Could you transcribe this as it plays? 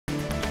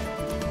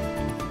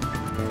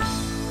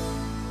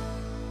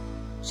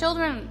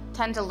Children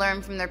tend to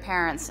learn from their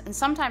parents, and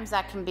sometimes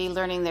that can be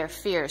learning their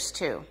fears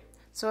too.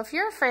 So if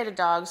you're afraid of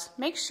dogs,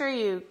 make sure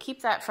you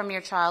keep that from your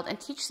child and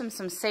teach them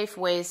some safe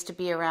ways to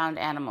be around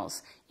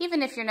animals,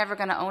 even if you're never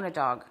going to own a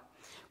dog.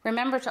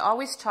 Remember to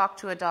always talk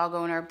to a dog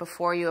owner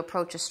before you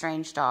approach a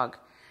strange dog.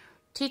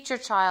 Teach your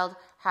child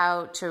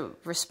how to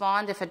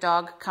respond if a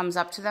dog comes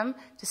up to them,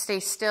 to stay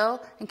still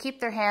and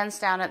keep their hands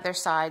down at their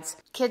sides.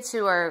 Kids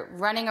who are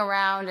running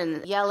around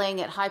and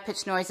yelling at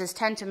high-pitched noises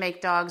tend to make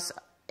dogs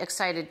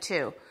excited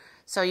too.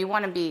 So you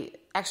want to be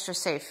extra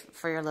safe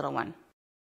for your little one.